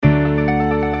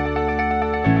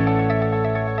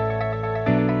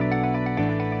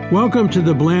Welcome to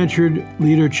the Blanchard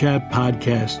Leader Chat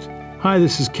podcast. Hi,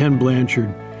 this is Ken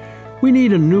Blanchard. We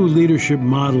need a new leadership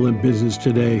model in business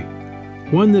today,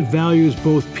 one that values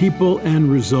both people and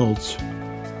results,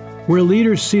 where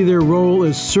leaders see their role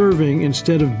as serving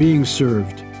instead of being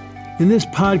served. In this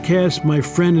podcast, my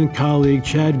friend and colleague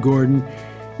Chad Gordon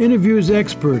interviews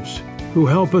experts who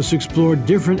help us explore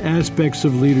different aspects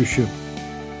of leadership.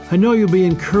 I know you'll be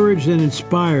encouraged and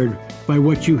inspired by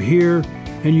what you hear,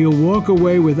 and you'll walk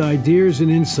away with ideas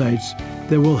and insights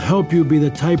that will help you be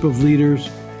the type of leaders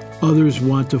others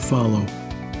want to follow.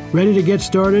 Ready to get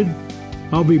started?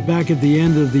 I'll be back at the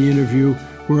end of the interview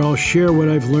where I'll share what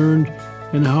I've learned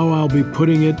and how I'll be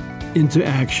putting it into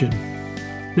action.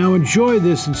 Now enjoy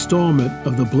this installment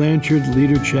of the Blanchard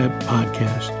Leader Chat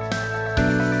podcast.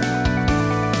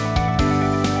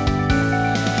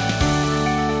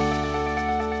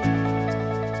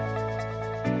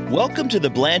 Welcome to the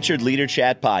Blanchard Leader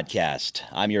Chat podcast.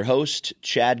 I'm your host,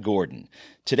 Chad Gordon.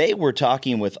 Today we're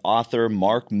talking with author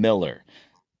Mark Miller,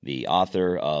 the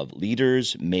author of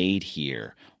Leaders Made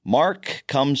Here. Mark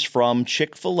comes from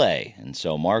Chick-fil-A. And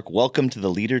so, Mark, welcome to the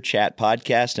Leader Chat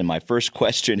podcast. And my first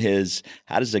question is,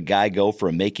 how does a guy go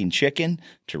from making chicken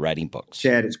to writing books?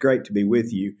 Chad, it's great to be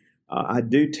with you. I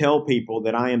do tell people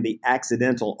that I am the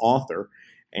accidental author,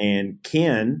 and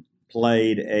Ken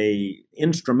played a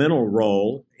instrumental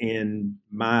role in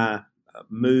my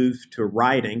move to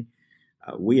writing.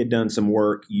 We had done some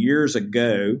work years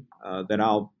ago that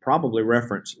I'll probably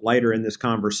reference later in this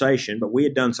conversation, but we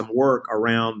had done some work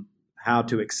around how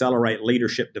to accelerate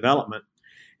leadership development.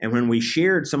 And when we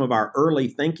shared some of our early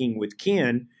thinking with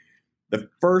Ken, the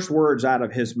first words out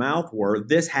of his mouth were,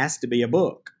 "This has to be a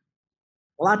book."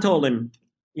 Well, I told him,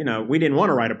 we didn't want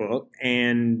to write a book.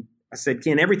 And I said,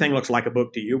 "Ken, everything looks like a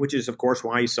book to you," which is, of course,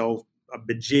 why he sold a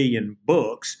bajillion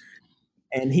books.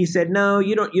 And he said, "No,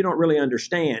 you don't really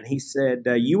understand." He said,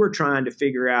 "You were trying to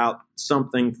figure out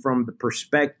something from the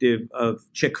perspective of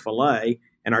Chick-fil-A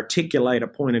and articulate a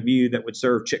point of view that would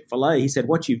serve Chick-fil-A." He said,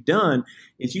 "What you've done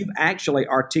is you've actually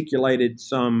articulated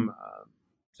some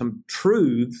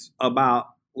truths about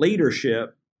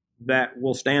leadership that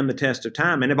will stand the test of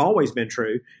time and have always been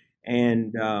true."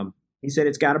 And he said,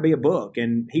 "It's got to be a book."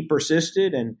 And he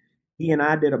persisted, and he and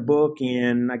I did a book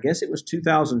in, I guess it was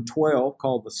 2012,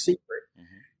 called The Secret.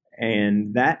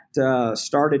 And that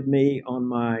started me on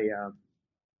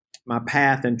my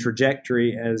path and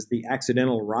trajectory as the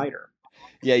accidental writer.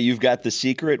 Yeah, you've got The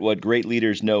Secret, What Great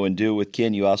Leaders Know and Do with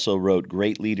Ken. You also wrote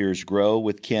Great Leaders Grow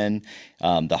with Ken,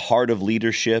 The Heart of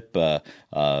Leadership,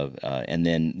 and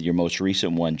then your most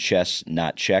recent one, Chess,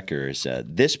 Not Checkers.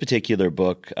 This particular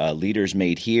book, Leaders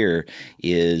Made Here,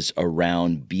 is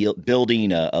around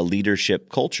building a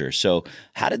leadership culture. So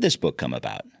how did this book come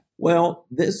about? Well,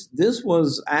 this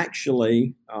was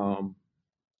actually,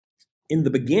 in the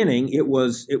beginning, it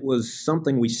was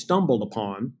something we stumbled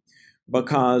upon,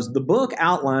 because the book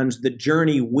outlines the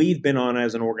journey we've been on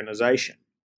as an organization.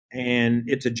 And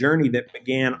it's a journey that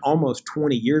began almost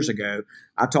 20 years ago.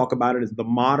 I talk about it as the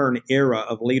modern era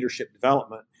of leadership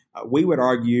development. We would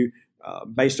argue,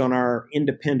 based on our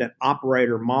independent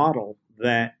operator model,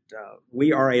 that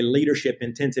we are a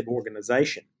leadership-intensive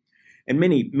organization. And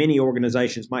many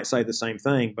organizations might say the same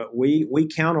thing, but we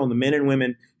count on the men and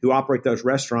women who operate those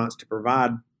restaurants to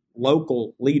provide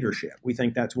local leadership. We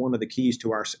think that's one of the keys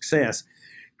to our success.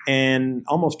 And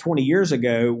almost 20 years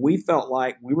ago, we felt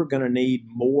like we were going to need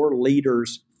more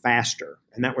leaders faster.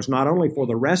 And that was not only for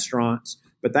the restaurants,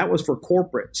 but that was for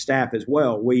corporate staff as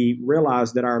well. We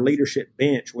realized that our leadership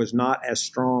bench was not as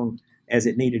strong as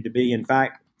it needed to be. In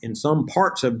fact, in some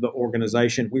parts of the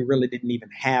organization, we really didn't even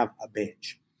have a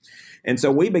bench. And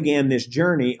so we began this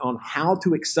journey on how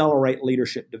to accelerate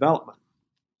leadership development.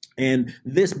 And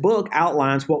this book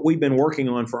outlines what we've been working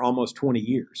on for almost 20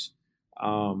 years.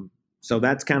 So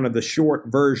that's kind of the short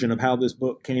version of how this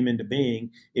book came into being.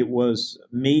 It was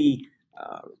me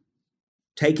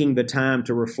taking the time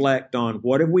to reflect on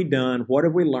what have we done, what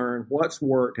have we learned, what's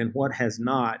worked, and what has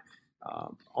not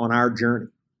on our journey.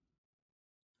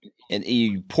 And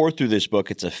you pour through this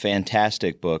book. It's a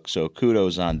fantastic book, so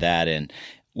kudos on that. And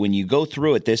when you go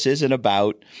through it, this isn't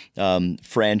about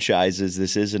franchises.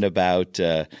 This isn't about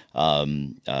the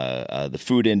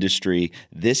food industry.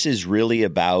 This is really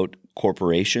about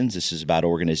corporations. This is about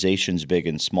organizations, big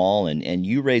and small. And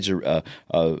you raise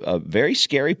a very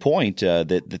scary point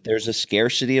that there's a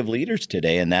scarcity of leaders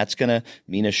today, and that's going to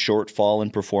mean a shortfall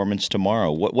in performance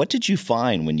tomorrow. What did you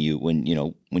find when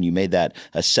you made that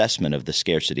assessment of the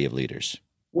scarcity of leaders?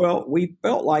 Well, we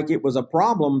felt like it was a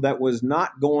problem that was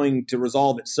not going to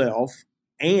resolve itself,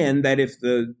 and that if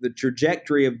the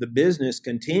trajectory of the business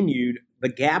continued, the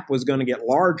gap was going to get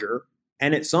larger.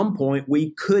 And at some point,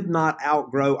 we could not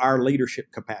outgrow our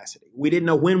leadership capacity. We didn't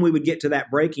know when we would get to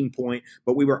that breaking point,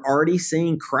 but we were already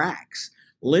seeing cracks.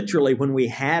 Literally, when we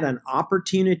had an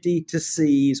opportunity to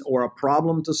seize or a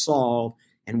problem to solve,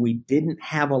 and we didn't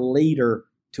have a leader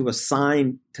to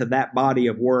assign to that body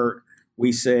of work,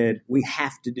 we said, we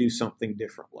have to do something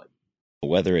differently.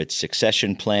 Whether it's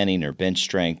succession planning or bench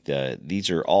strength,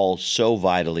 these are all so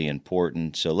vitally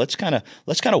important. So let's kind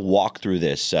of walk through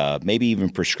this, maybe even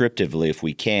prescriptively if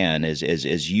we can,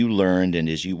 as you learned and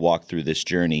as you walk through this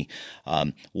journey.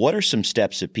 What are some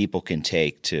steps that people can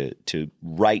take to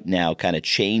right now kind of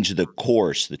change the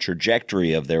course, the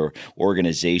trajectory of their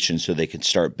organization, so they can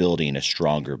start building a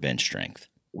stronger bench strength?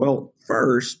 Well,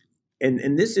 first,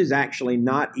 and this is actually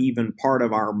not even part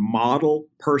of our model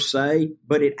per se,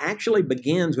 but it actually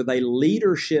begins with a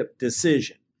leadership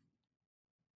decision.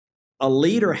 A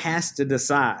leader has to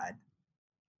decide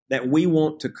that we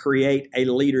want to create a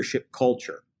leadership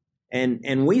culture.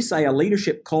 And we say a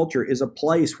leadership culture is a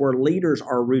place where leaders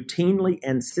are routinely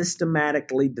and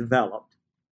systematically developed,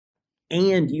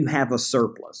 and you have a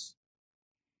surplus.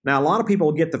 Now, a lot of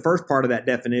people get the first part of that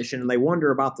definition and they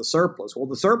wonder about the surplus. Well,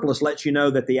 the surplus lets you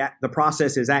know that the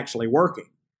process is actually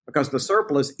working, because the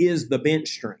surplus is the bench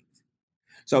strength.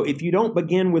 So if you don't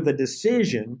begin with a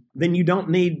decision, then you don't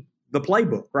need the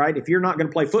playbook, right? If you're not going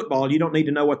to play football, you don't need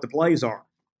to know what the plays are.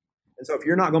 And so if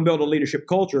you're not going to build a leadership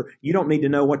culture, you don't need to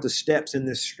know what the steps in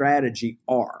this strategy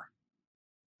are.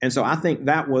 And so I think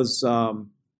that was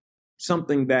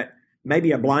something that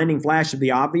maybe a blinding flash of the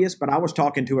obvious, but I was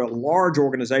talking to a large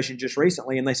organization just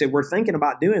recently, and they said, we're thinking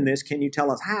about doing this. Can you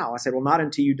tell us how? I said, well, not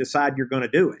until you decide you're going to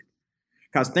do it,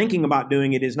 because thinking about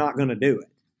doing it is not going to do it.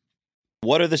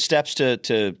 What are the steps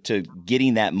to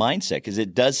getting that mindset? Because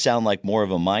it does sound like more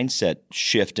of a mindset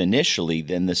shift initially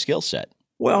than the skill set.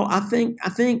 Well, I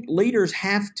think leaders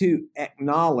have to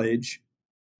acknowledge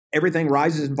everything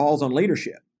rises and falls on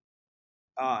leadership.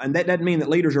 And that doesn't mean that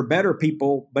leaders are better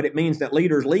people, but it means that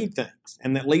leaders lead things,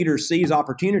 and that leaders seize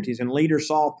opportunities, and leaders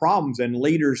solve problems, and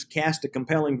leaders cast a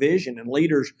compelling vision, and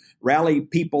leaders rally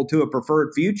people to a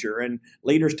preferred future, and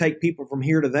leaders take people from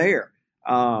here to there.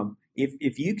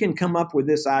 If you can come up with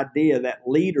this idea that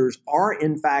leaders are,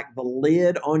 in fact, the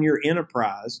lid on your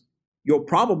enterprise, you'll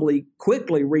probably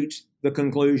quickly reach the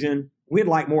conclusion, we'd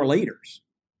like more leaders.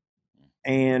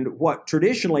 And what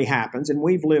traditionally happens, and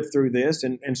we've lived through this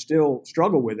and still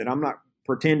struggle with it, I'm not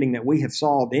pretending that we have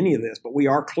solved any of this, but we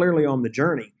are clearly on the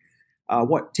journey.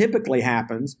 What typically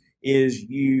happens is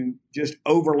you just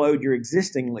overload your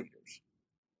existing leaders,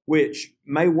 which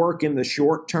may work in the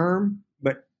short term,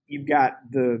 but you've got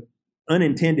the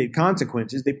unintended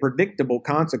consequences, the predictable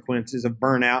consequences of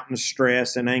burnout and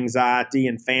stress and anxiety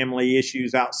and family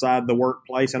issues outside the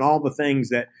workplace and all the things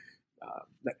that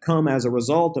come as a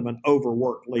result of an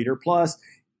overworked leader. Plus,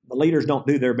 the leaders don't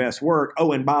do their best work.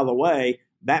 Oh, and by the way,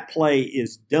 that play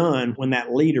is done when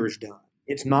that leader is done.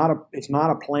 It's not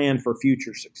a plan for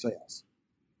future success.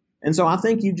 And so I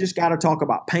think you've just got to talk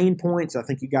about pain points. I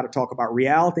think you've got to talk about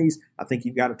realities. I think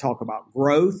you've got to talk about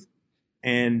growth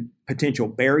and potential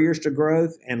barriers to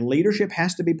growth. And leadership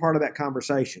has to be part of that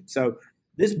conversation. So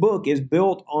this book is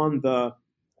built on the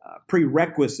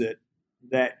prerequisite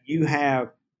that you have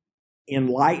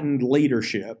enlightened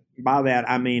leadership. By that,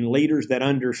 I mean leaders that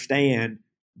understand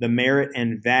the merit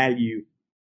and value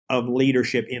of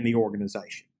leadership in the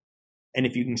organization. And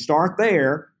if you can start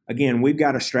there, again, we've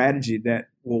got a strategy that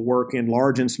will work in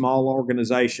large and small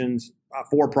organizations,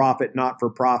 for-profit,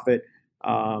 not-for-profit,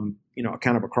 kind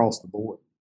of across the board.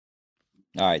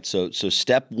 All right. So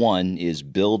step one is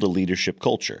build a leadership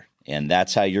culture. And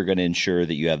that's how you're going to ensure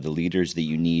that you have the leaders that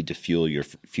you need to fuel your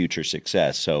future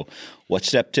success. So what's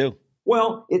step two?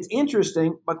 Well, it's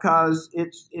interesting because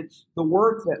it's the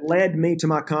work that led me to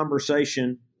my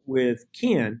conversation with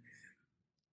Ken.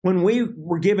 When we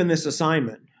were given this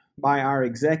assignment by our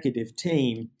executive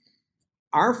team,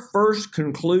 our first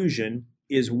conclusion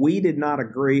is we did not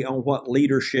agree on what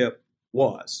leadership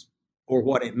was or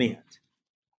what it meant.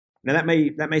 Now,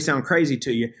 that may sound crazy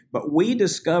to you, but we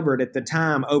discovered at the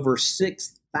time over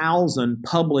 6,000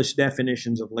 published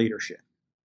definitions of leadership.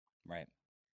 Right.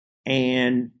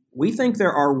 And we think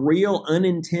there are real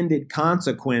unintended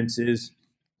consequences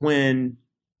when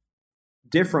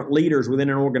different leaders within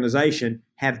an organization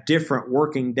have different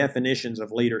working definitions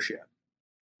of leadership.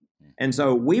 And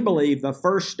so we believe the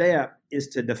first step is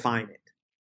to define it.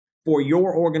 For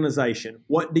your organization,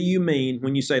 what do you mean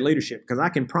when you say leadership? Because I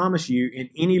can promise you, in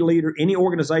any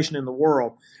organization in the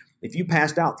world, if you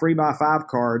passed out 3x5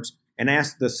 cards and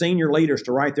asked the senior leaders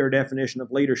to write their definition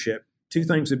of leadership, two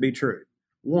things would be true.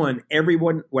 One,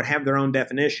 everyone would have their own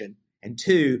definition, And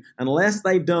two, unless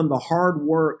they've done the hard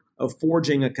work of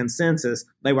forging a consensus,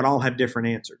 they would all have different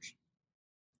answers.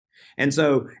 And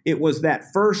so it was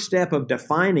that first step of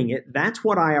defining it. That's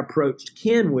what I approached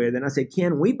Ken with. And I said,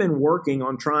 Ken, we've been working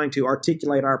on trying to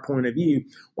articulate our point of view.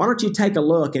 Why don't you take a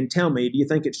look and tell me, do you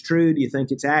think it's true? Do you think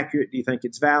it's accurate? Do you think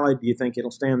it's valid? Do you think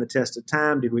it'll stand the test of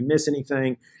time? Did we miss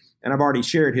anything? And I've already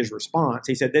shared his response.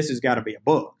 He said, this has got to be a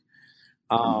book.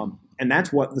 And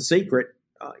that's what The Secret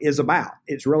is about.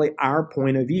 It's really our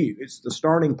point of view. It's the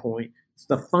starting point. It's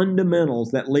the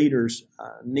fundamentals that leaders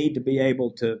need to be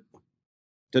able to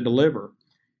deliver.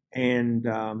 And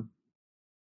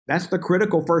that's the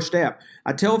critical first step.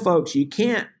 I tell folks you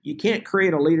can't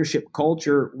create a leadership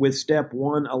culture with step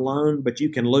one alone, but you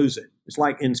can lose it. It's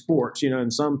like in sports,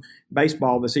 in some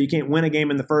baseball, they say you can't win a game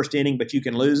in the first inning, but you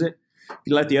can lose it. If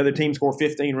you let the other team score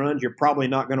 15 runs, you're probably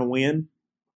not going to win.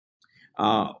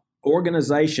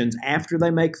 Organizations, after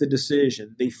they make the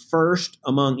decision, the first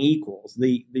among equals,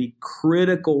 the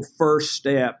critical first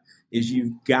step is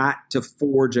you've got to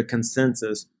forge a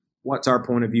consensus. What's our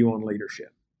point of view on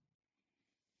leadership?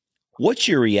 What's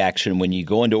your reaction when you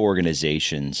go into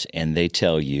organizations and they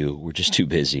tell you we're just too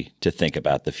busy to think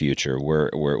about the future?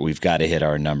 We've got to hit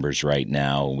our numbers right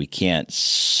now. We can't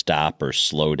stop or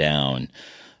slow down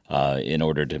in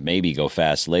order to maybe go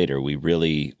fast later.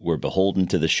 We're beholden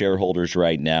to the shareholders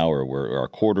right now, or our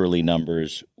quarterly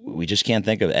numbers. We just can't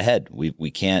think ahead.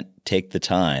 We can't take the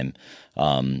time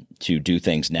to do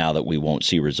things now that we won't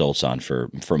see results on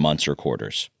for months or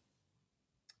quarters.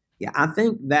 Yeah, I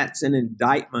think that's an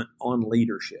indictment on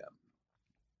leadership.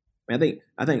 I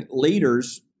think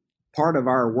leaders, part of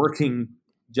our working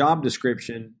job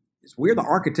description is we're the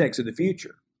architects of the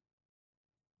future.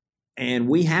 And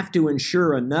we have to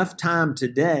ensure enough time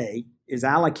today is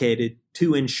allocated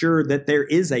to ensure that there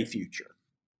is a future.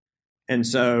 And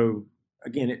so,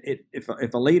 again,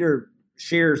 if a leader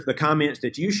shares the comments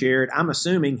that you shared, I'm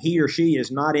assuming he or she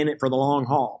is not in it for the long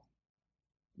haul.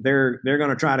 They're going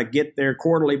to try to get their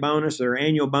quarterly bonus, their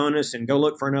annual bonus, and go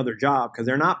look for another job, because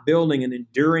they're not building an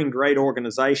enduring great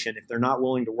organization if they're not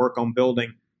willing to work on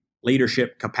building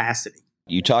leadership capacity.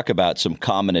 You talk about some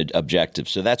common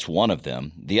objectives, so that's one of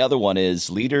them. The other one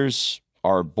is leaders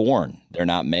are born; they're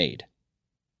not made.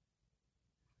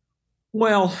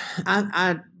 Well,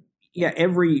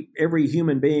 every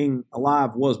human being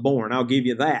alive was born. I'll give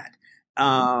you that.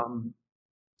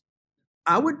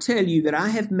 I would tell you that I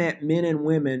have met men and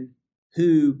women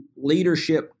who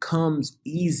leadership comes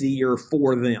easier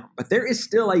for them, but there is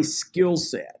still a skill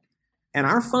set, and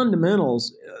our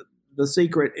fundamentals. The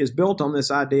Secret is built on this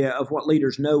idea of what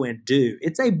leaders know and do.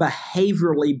 It's a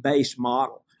behaviorally based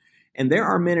model. And there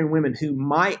are men and women who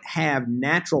might have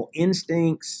natural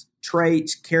instincts,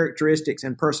 traits, characteristics,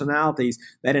 and personalities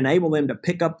that enable them to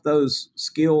pick up those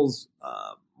skills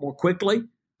more quickly,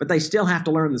 but they still have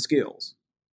to learn the skills.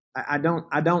 I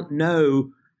don't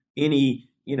know any,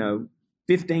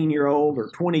 15-year-old or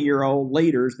 20-year-old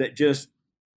leaders that just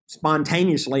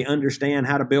spontaneously understand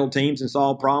how to build teams and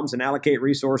solve problems and allocate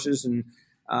resources. And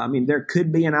there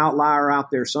could be an outlier out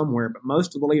there somewhere, but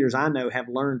most of the leaders I know have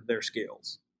learned their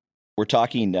skills. We're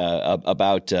talking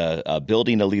about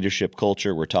building a leadership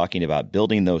culture. We're talking about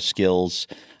building those skills.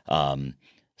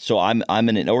 So I'm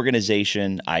in an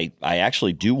organization. I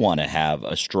actually do want to have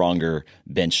a stronger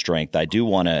bench strength. I do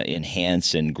want to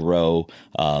enhance and grow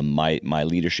my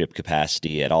leadership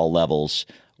capacity at all levels.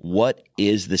 What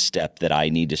is the step that I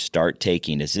need to start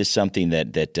taking? Is this something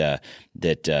that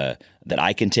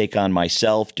I can take on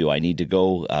myself? Do I need to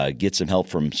go get some help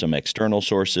from some external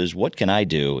sources? What can I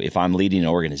do if I'm leading an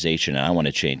organization and I want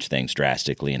to change things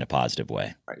drastically in a positive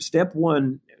way? All right, step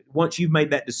one, once you've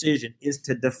made that decision, is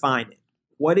to define it.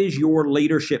 What is your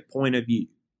leadership point of view?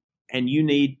 And you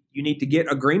need to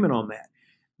get agreement on that.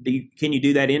 Can you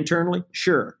do that internally?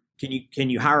 Sure. Can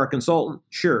you hire a consultant?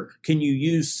 Sure. Can you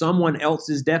use someone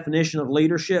else's definition of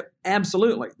leadership?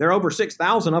 Absolutely. There are over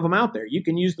 6,000 of them out there. You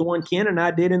can use the one Ken and I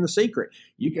did in The Secret.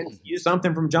 You can use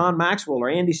something from John Maxwell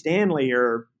or Andy Stanley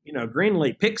or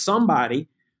Greenlee. Pick somebody,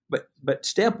 but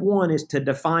step one is to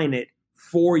define it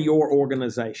for your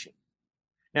organization.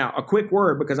 Now, a quick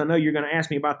word, because I know you're going to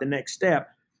ask me about the next step.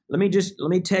 Let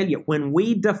me tell you, when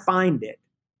we defined it,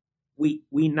 we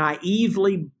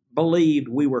naively believed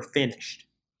we were finished.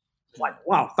 Like,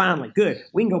 wow, finally, good.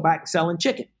 We can go back to selling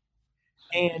chicken.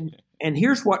 And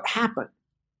here's what happened.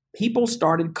 People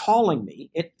started calling me.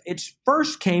 It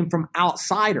first came from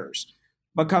outsiders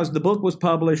because the book was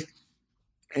published,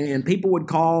 and people would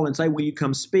call and say, will you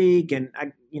come speak? And,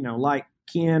 like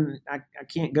Ken, I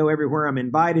can't go everywhere I'm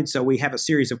invited, so we have a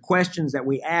series of questions that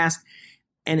we ask.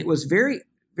 And it was very,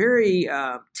 very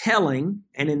telling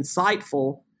and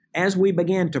insightful as we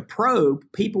began to probe,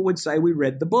 people would say, we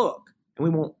read the book, and we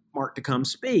want Mark to come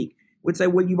speak. We'd say,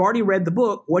 well, you've already read the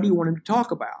book. What do you want him to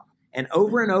talk about? And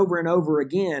over and over and over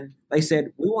again, they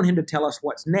said, we want him to tell us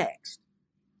what's next.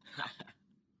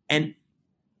 And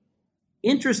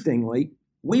interestingly,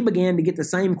 we began to get the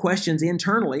same questions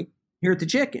internally here at the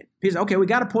Chicken. He said, okay, we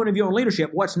got a point of view on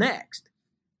leadership. What's next?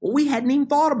 Well, we hadn't even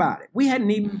thought about it. We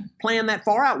hadn't even planned that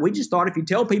far out. We just thought if you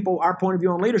tell people our point of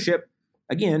view on leadership,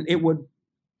 again,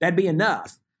 that'd be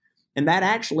enough. And that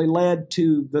actually led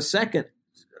to the second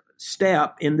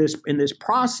step in this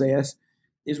process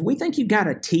is we think you've got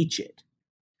to teach it.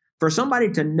 For somebody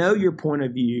to know your point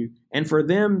of view and for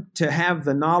them to have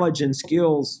the knowledge and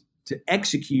skills to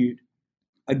execute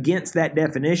against that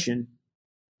definition,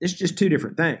 it's just two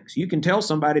different things. You can tell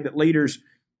somebody that leaders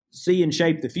see and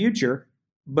shape the future,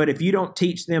 but if you don't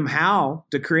teach them how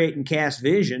to create and cast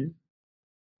vision,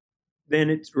 then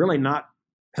it's really not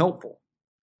helpful.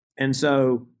 And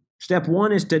so step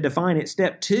one is to define it.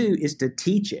 Step two is to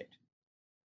teach it.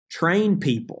 Train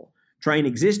people. Train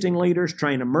existing leaders,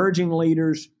 train emerging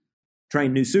leaders,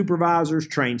 train new supervisors,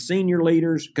 train senior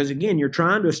leaders, because again, you're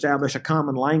trying to establish a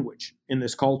common language in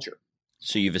this culture.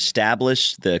 So you've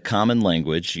established the common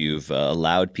language. You've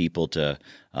allowed people to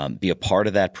be a part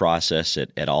of that process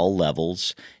at all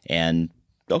levels. And,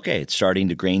 okay, it's starting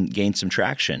to gain some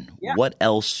traction. Yeah. What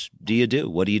else do you do?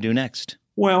 What do you do next?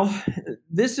 Well,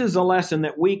 this is a lesson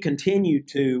that we continue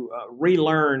to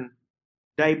relearn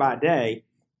day by day.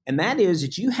 And that is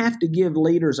that you have to give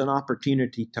leaders an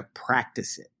opportunity to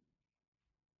practice it,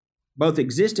 both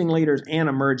existing leaders and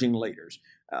emerging leaders.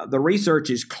 The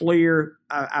research is clear.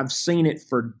 I've seen it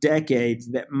for decades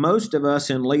that most of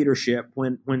us in leadership,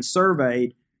 when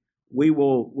surveyed, we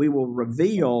will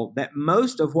reveal that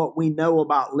most of what we know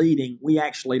about leading, we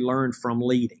actually learned from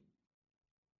leading.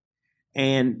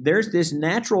 And there's this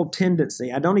natural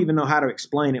tendency. I don't even know how to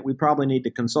explain it. We probably need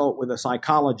to consult with a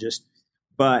psychologist.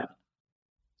 But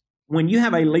when you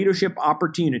have a leadership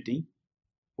opportunity,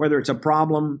 whether it's a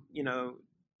problem,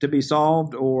 to be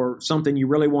solved or something you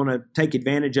really want to take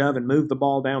advantage of and move the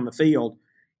ball down the field,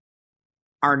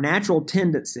 our natural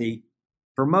tendency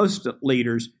for most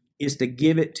leaders is to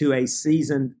give it to a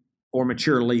seasoned or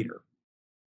mature leader.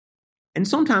 And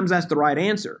sometimes that's the right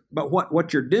answer. But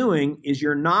what you're doing is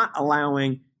you're not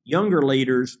allowing younger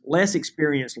leaders, less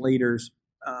experienced leaders,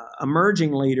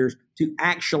 emerging leaders to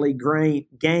actually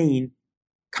gain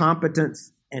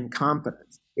competence and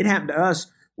confidence. It happened to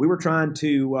us. We were trying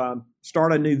to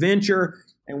start a new venture,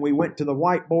 and we went to the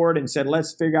whiteboard and said,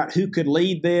 let's figure out who could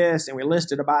lead this. And we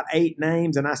listed about 8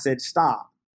 names, and I said,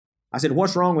 stop. I said,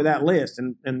 what's wrong with that list?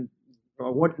 And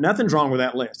nothing's wrong with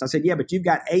that list. I said, yeah, but you've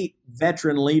got 8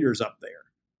 veteran leaders up there.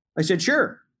 They said,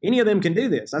 sure, any of them can do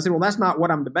this. I said, well, that's not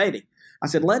what I'm debating. I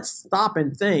said, let's stop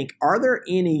and think, are there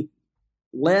any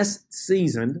less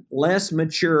seasoned, less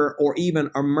mature, or even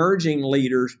emerging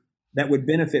leaders that would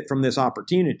benefit from this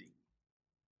opportunity?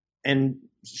 And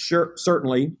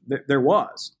certainly there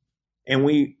was. And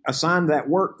we assigned that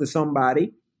work to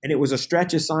somebody, and it was a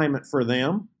stretch assignment for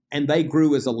them, and they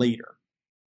grew as a leader.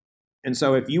 And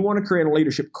so if you want to create a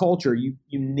leadership culture, you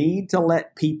need to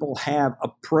let people have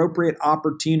appropriate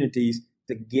opportunities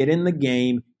to get in the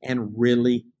game and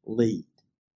really lead.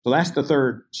 So that's the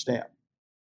third step.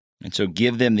 And so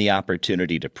give them the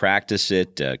opportunity to practice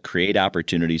it, create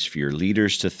opportunities for your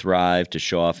leaders to thrive, to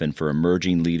show off, and for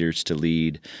emerging leaders to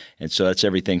lead. And so that's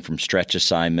everything from stretch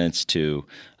assignments to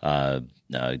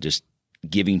just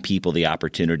giving people the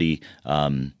opportunity,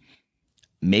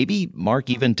 maybe, Mark,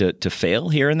 even to fail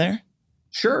here and there?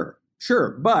 Sure.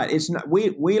 But it's not.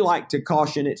 We like to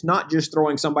caution, it's not just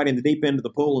throwing somebody in the deep end of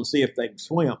the pool and see if they can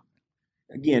swim.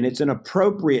 Again, it's an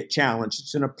appropriate challenge.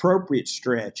 It's an appropriate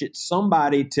stretch. It's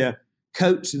somebody to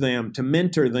coach them, to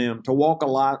mentor them, to walk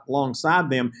alongside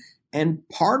them. And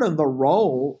part of the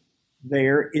role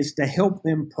there is to help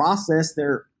them process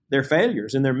their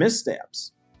failures and their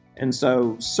missteps. And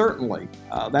so certainly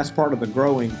that's part of the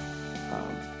growing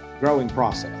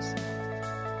process.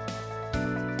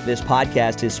 This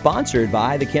podcast is sponsored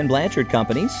by the Ken Blanchard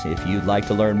Companies. If you'd like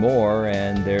to learn more,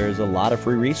 and there's a lot of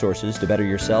free resources to better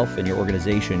yourself and your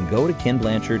organization, go to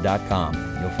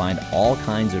kenblanchard.com. You'll find all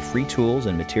kinds of free tools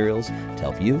and materials to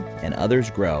help you and others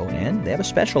grow, and they have a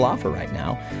special offer right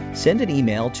now. Send an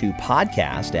email to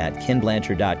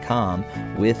podcast@kenblanchard.com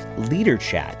with Leader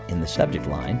Chat in the subject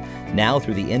line. Now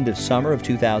through the end of summer of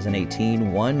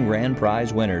 2018, one grand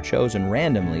prize winner chosen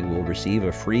randomly will receive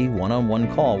a free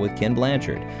one-on-one call with Ken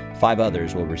Blanchard. 5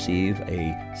 others will receive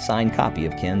a signed copy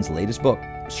of Ken's latest book,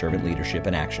 Servant Leadership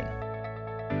in Action.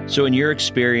 So in your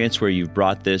experience where you've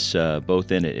brought this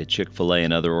both in at Chick-fil-A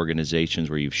and other organizations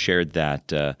where you've shared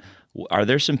that, are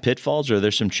there some pitfalls or are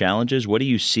there some challenges? What do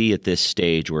you see at this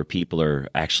stage where people are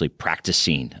actually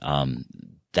practicing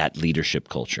that leadership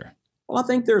culture? Well, I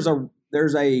think there's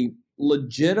a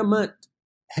legitimate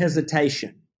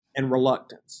hesitation and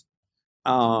reluctance.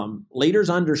 Leaders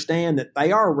understand that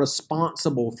they are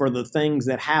responsible for the things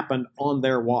that happen on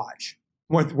their watch,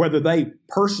 whether they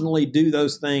personally do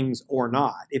those things or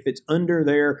not. If it's under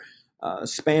their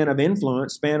span of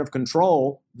influence, span of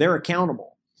control, they're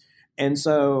accountable. And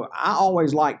so I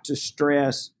always like to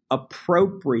stress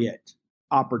appropriate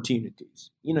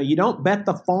opportunities. You don't bet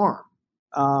the farm.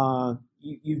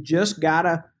 You've got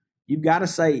to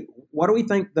say, what do we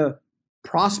think the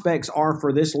prospects are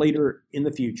for this leader in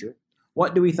the future?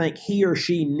 What do we think he or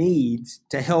she needs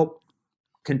to help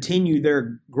continue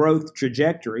their growth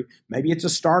trajectory? Maybe it's a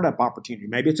startup opportunity.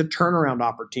 Maybe it's a turnaround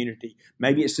opportunity.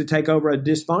 Maybe it's to take over a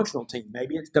dysfunctional team.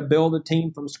 Maybe it's to build a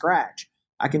team from scratch.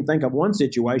 I can think of one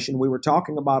situation. We were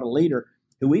talking about a leader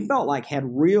who we felt like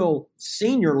had real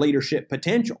senior leadership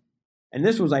potential. And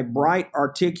this was a bright,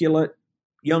 articulate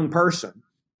young person,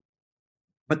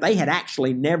 but they had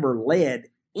actually never led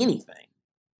anything.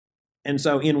 And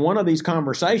so in one of these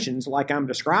conversations, like I'm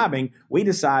describing, we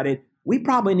decided we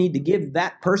probably need to give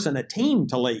that person a team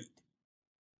to lead.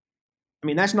 I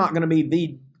mean, that's not going to be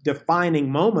the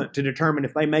defining moment to determine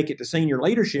if they make it to senior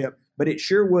leadership, but it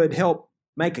sure would help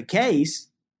make a case,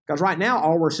 because right now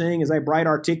all we're seeing is a bright,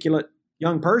 articulate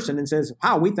young person and says,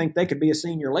 wow, we think they could be a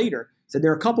senior leader. So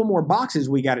there are a couple more boxes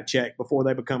we got to check before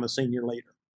they become a senior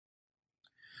leader.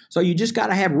 So you just got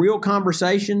to have real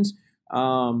conversations,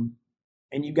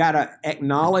 and you got to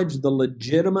acknowledge the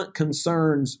legitimate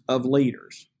concerns of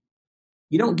leaders.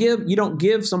 You don't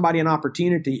give somebody an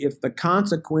opportunity if the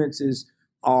consequences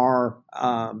are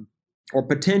or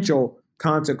potential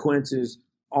consequences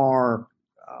are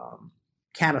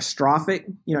catastrophic.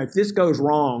 If this goes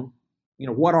wrong,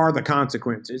 what are the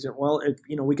consequences? Well, if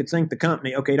we could sink the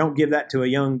company. Okay, don't give that to a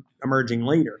young emerging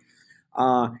leader.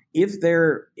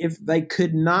 If they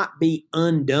could not be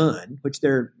undone, which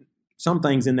there are some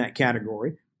things in that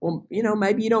category, well,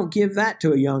 maybe you don't give that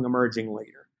to a young emerging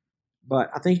leader. But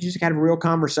I think you just got to have real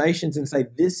conversations and say,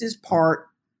 this is part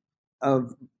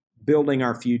of building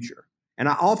our future. And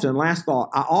I often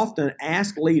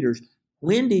ask leaders,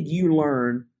 when did you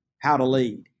learn how to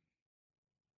lead?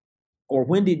 Or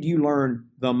when did you learn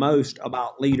the most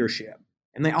about leadership?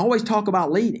 And they always talk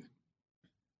about leading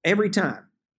every time.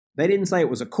 They didn't say it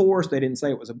was a course. They didn't say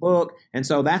it was a book. And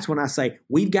so that's when I say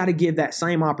we've got to give that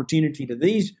same opportunity to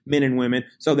these men and women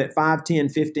so that 5, 10,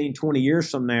 15, 20 years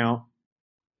from now,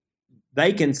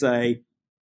 they can say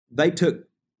they took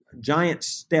giant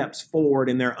steps forward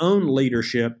in their own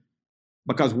leadership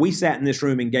because we sat in this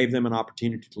room and gave them an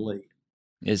opportunity to lead.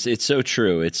 It's so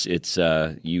true. It's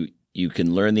you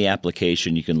can learn the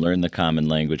application, you can learn the common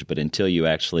language, but until you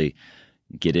actually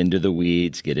get into the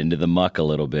weeds, get into the muck a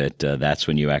little bit, that's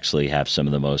when you actually have some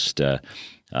of the most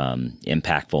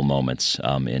impactful moments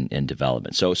in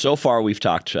development. So far we've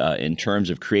talked in terms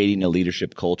of creating a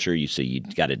leadership culture. You say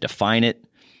you've got to define it,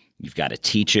 you've got to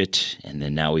teach it, and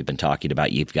then now we've been talking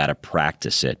about you've got to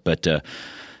practice it. But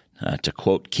to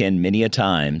quote Ken many a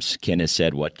times, Ken has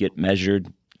said, what gets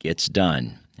measured gets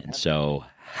done. And so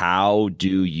how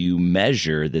do you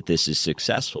measure that this is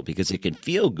successful? Because it can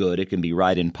feel good. It can be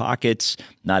right in pockets.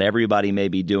 Not everybody may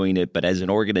be doing it. But as an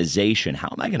organization, how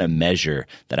am I going to measure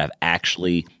that I've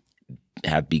actually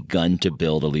have begun to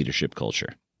build a leadership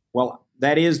culture? Well,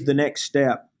 that is the next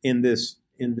step in this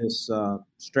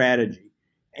strategy.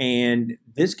 And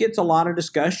this gets a lot of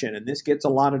discussion and this gets a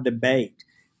lot of debate.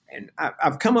 And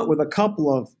I've come up with a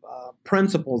couple of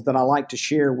principles that I like to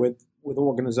share with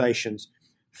organizations.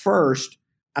 First,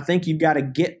 I think you've got to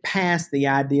get past the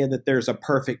idea that there's a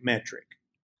perfect metric.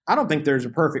 I don't think there's a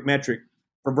perfect metric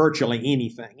for virtually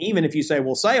anything. Even if you say,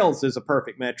 well, sales is a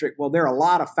perfect metric, well, there are a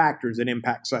lot of factors that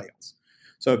impact sales.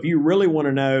 So if you really want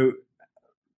to know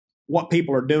what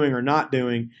people are doing or not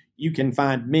doing, you can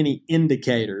find many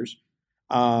indicators.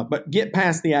 But get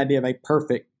past the idea of a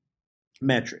perfect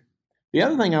metric. The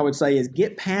other thing I would say is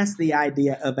get past the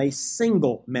idea of a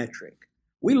single metric.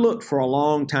 We looked for a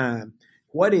long time.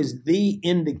 What is the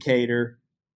indicator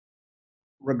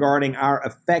regarding our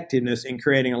effectiveness in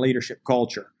creating a leadership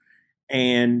culture?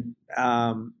 And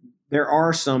there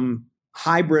are some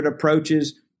hybrid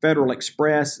approaches. Federal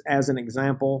Express, as an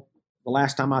example, the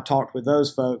last time I talked with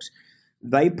those folks,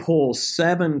 they pull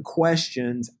 7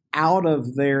 questions out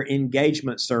of their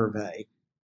engagement survey,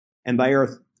 and they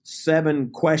are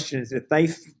 7 questions that they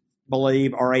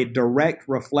believe are a direct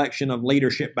reflection of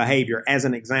leadership behavior. As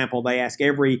an example, they ask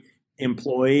every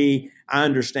employee, I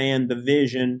understand the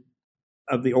vision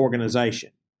of the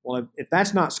organization. Well, if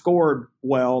that's not scored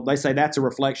well, they say that's a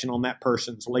reflection on that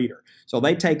person's leader. So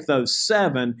they take those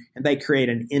 7 and they create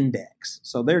an index.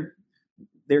 So they're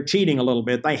cheating a little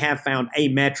bit. They have found a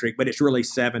metric, but it's really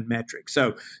 7 metrics.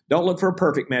 So don't look for a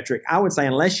perfect metric. I would say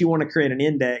unless you want to create an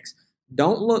index,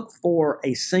 don't look for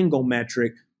a single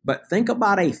metric, but think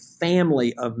about a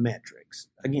family of metrics.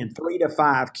 Again, 3 to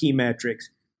 5 key metrics.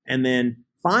 And then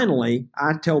finally,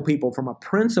 I tell people from a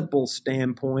principle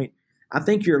standpoint, I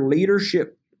think your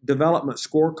leadership development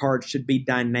scorecard should be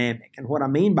dynamic. And what I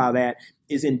mean by that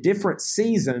is in different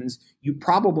seasons, you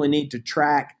probably need to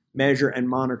track, measure, and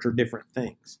monitor different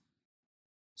things.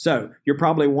 So you're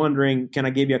probably wondering, can I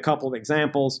give you a couple of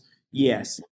examples?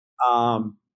 Yes.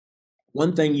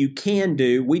 One thing you can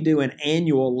do, we do an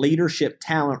annual leadership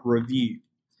talent review.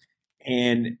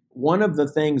 And one of the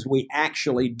things we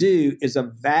actually do is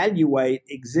evaluate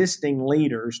existing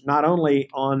leaders, not only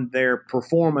on their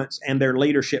performance and their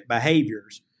leadership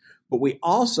behaviors, but we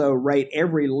also rate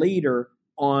every leader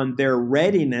on their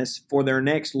readiness for their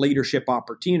next leadership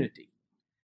opportunity.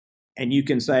 And you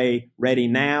can say ready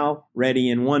now, ready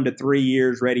in 1 to 3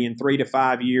 years, ready in 3 to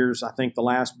 5 years. I think the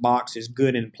last box is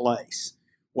good in place.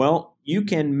 Well, you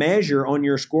can measure on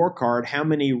your scorecard how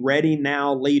many ready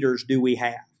now leaders do we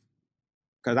have.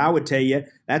 Because I would tell you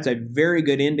that's a very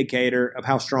good indicator of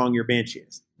how strong your bench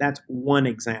is. That's one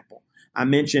example. I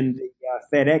mentioned the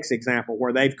FedEx example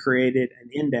where they've created an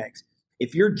index.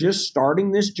 If you're just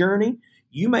starting this journey,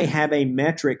 you may have a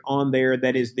metric on there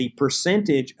that is the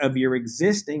percentage of your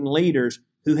existing leaders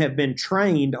who have been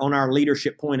trained on our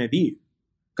leadership point of view.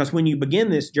 Because when you begin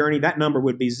this journey, that number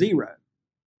would be 0.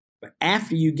 But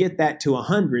after you get that to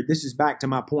 100, this is back to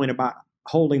my point about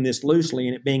holding this loosely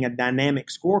and it being a dynamic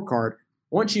scorecard.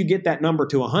 Once you get that number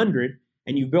to 100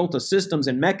 and you've built the systems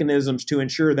and mechanisms to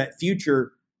ensure that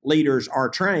future leaders are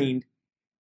trained,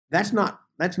 that's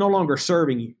no longer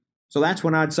serving you. So that's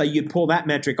when I'd say you'd pull that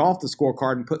metric off the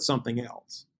scorecard and put something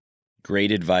else.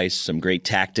 Great advice, some great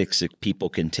tactics that people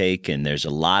can take, and there's a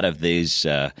lot of these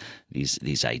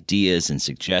ideas and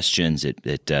suggestions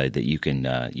that you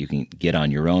can get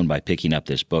on your own by picking up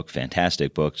this book.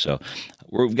 Fantastic book. So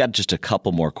we've got just a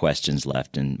couple more questions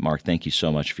left, and Mark, thank you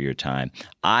so much for your time.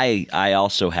 I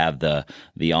also have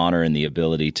the honor and the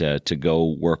ability to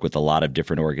go work with a lot of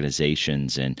different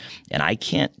organizations, and I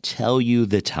can't tell you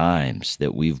the times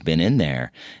that we've been in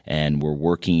there and we're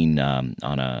working on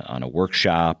a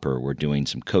workshop or we're doing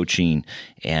some coaching,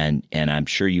 and I'm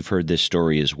sure you've heard this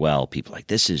story as well. People are like,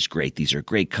 this is great. These are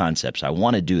great concepts. I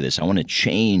want to do this. I want to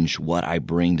change what I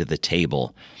bring to the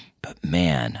table. But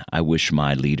man, I wish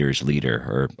my leader's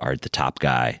leader or the top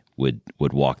guy would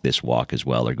walk this walk as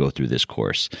well or go through this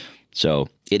course. So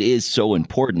it is so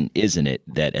important, isn't it,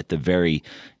 that at the very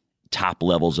top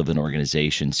levels of an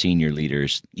organization, senior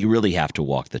leaders, you really have to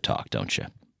walk the talk, don't you?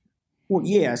 Well,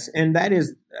 yes, and that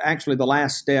is actually the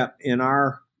last step in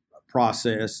our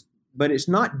process, but it's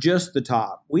not just the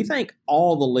top. We think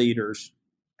all the leaders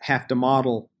have to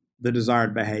model the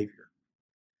desired behavior.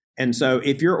 And so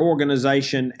if your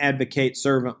organization advocates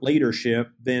servant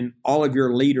leadership, then all of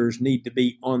your leaders need to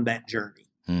be on that journey.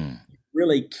 You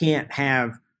really can't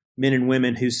have men and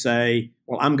women who say,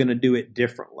 well, I'm going to do it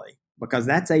differently, because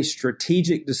that's a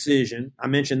strategic decision. I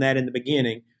mentioned that in the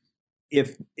beginning.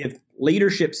 If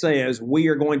leadership says we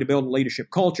are going to build a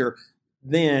leadership culture,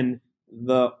 then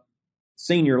the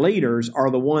senior leaders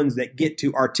are the ones that get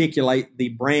to articulate the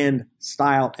brand,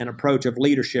 style, and approach of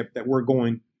leadership that we're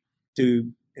going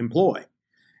to employ.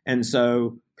 And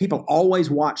so people always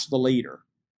watch the leader,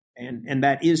 and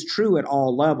that is true at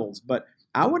all levels. But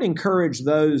I would encourage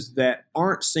those that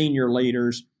aren't senior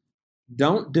leaders,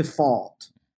 don't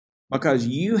default, because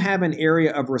you have an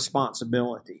area of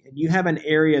responsibility and you have an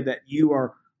area that you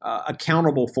are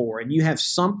accountable for, and you have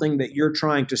something that you're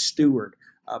trying to steward,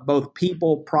 both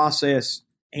people, process,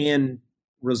 and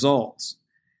results.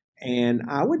 And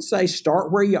I would say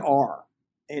start where you are.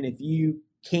 And if you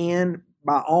can,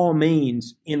 by all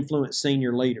means, influence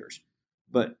senior leaders.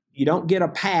 But you don't get a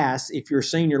pass if your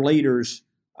senior leaders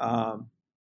aren't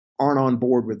on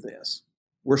board with this.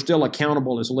 We're still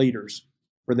accountable as leaders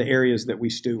for the areas that we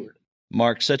steward.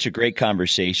 Mark, such a great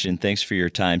conversation. Thanks for your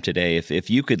time today. If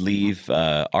you could leave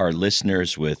our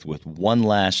listeners with one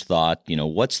last thought,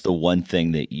 what's the one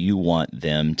thing that you want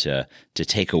them to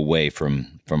take away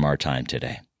from our time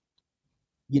today?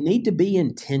 You need to be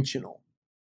intentional.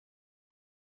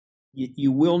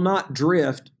 You will not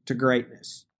drift to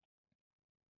greatness.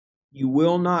 You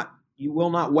will not You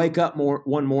will not wake up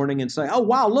one morning and say, oh,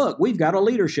 wow, look, we've got a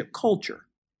leadership culture.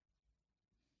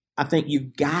 I think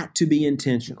you've got to be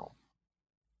intentional.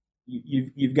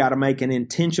 You've got to make an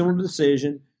intentional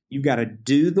decision. You've got to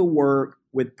do the work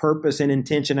with purpose and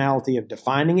intentionality of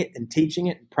defining it and teaching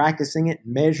it and practicing it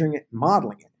and measuring it and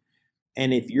modeling it.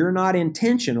 And if you're not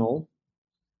intentional,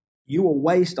 you will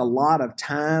waste a lot of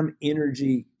time,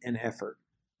 energy, and effort.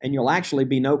 And you'll actually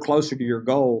be no closer to your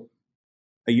goal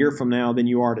a year from now than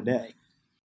you are today.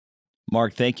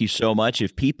 Mark, thank you so much.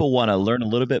 If people want to learn a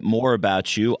little bit more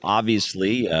about you,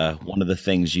 obviously, one of the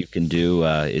things you can do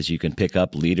is you can pick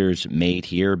up Leaders Made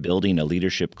Here, Building a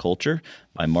Leadership Culture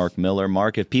by Mark Miller.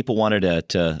 Mark, if people wanted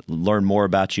to learn more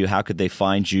about you, how could they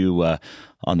find you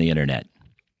on the internet?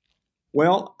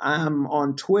 Well, I'm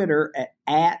on Twitter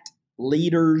at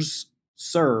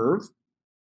LeadersServe,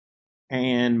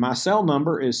 and my cell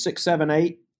number is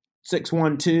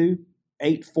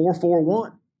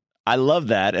 678-612-8441. I love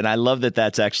that, and I love that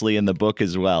that's actually in the book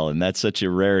as well, and that's such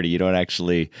a rarity. You don't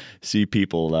actually see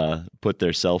people put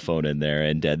their cell phone in there,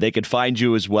 and they could find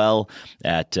you as well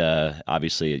at,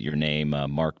 obviously, at your name,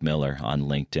 Mark Miller on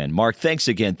LinkedIn. Mark, thanks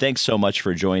again. Thanks so much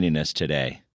for joining us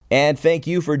today. And thank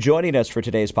you for joining us for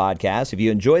today's podcast. If you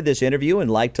enjoyed this interview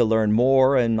and like to learn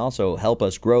more and also help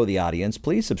us grow the audience,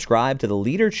 please subscribe to the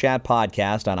Leader Chat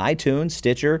podcast on iTunes,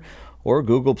 Stitcher, or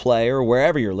Google Play, or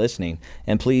wherever you're listening.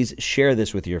 And please share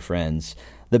this with your friends.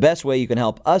 The best way you can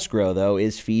help us grow, though,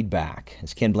 is feedback.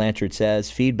 As Ken Blanchard says,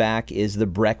 feedback is the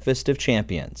breakfast of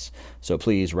champions. So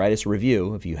please write us a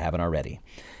review if you haven't already.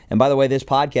 And by the way, this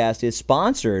podcast is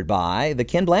sponsored by the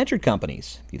Ken Blanchard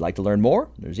Companies. If you'd like to learn more,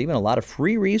 there's even a lot of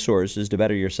free resources to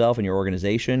better yourself and your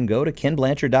organization. Go to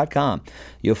kenblanchard.com.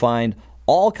 You'll find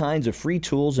all kinds of free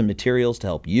tools and materials to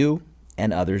help you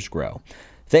and others grow.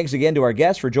 Thanks again to our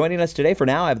guests for joining us today. For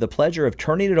now, I have the pleasure of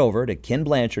turning it over to Ken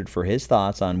Blanchard for his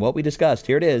thoughts on what we discussed.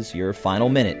 Here it is, your final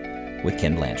minute with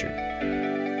Ken Blanchard.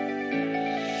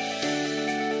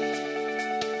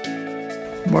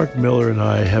 Mark Miller and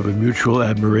I have a mutual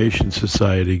admiration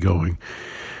society going.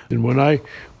 And when I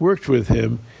worked with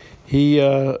him, he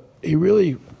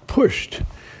really pushed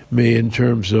me in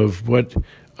terms of what,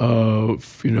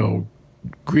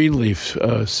 Greenleaf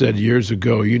said years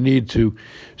ago. You need to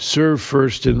serve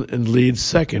first and lead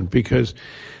second, because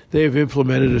they have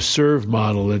implemented a serve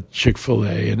model at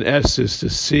Chick-fil-A, and S is to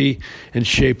see and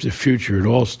shape the future. It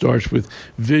all starts with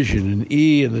vision, and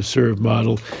E in the serve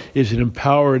model is to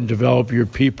empower and develop your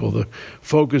people. The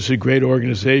focus of great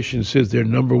organizations says their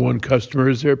number one customer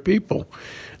is their people.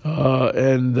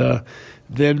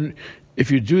 Then if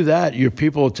you do that, your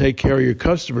people will take care of your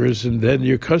customers, and then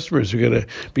your customers are going to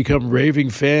become raving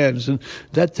fans, and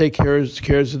that takes care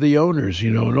of the owners,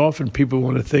 And often people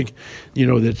want to think,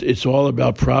 that it's all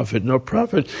about profit. No,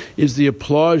 profit is the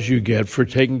applause you get for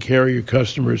taking care of your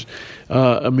customers.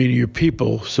 Your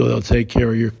people, so they'll take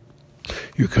care of your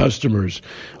customers.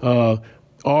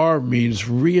 R means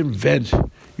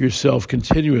reinvent yourself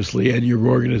continuously and your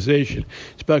organization.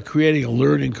 It's about creating a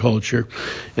learning culture.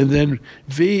 And then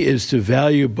V is to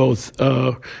value both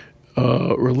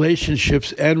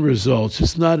relationships and results.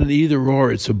 It's not an either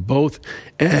or, it's a both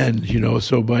and,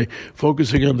 So by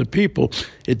focusing on the people,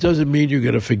 it doesn't mean you're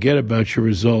going to forget about your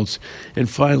results. And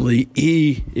finally,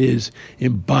 E is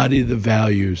embody the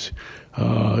values,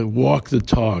 walk the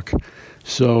talk.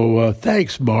 So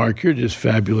thanks, Mark. You're just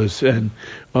fabulous. And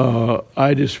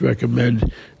I just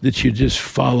recommend that you just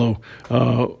follow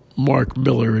Mark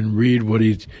Miller and read what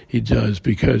he does,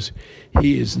 because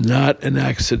he is not an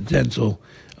accidental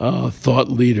thought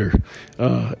leader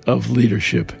of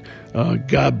leadership.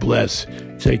 God bless.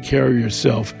 Take care of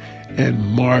yourself. And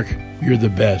Mark, you're the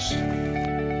best.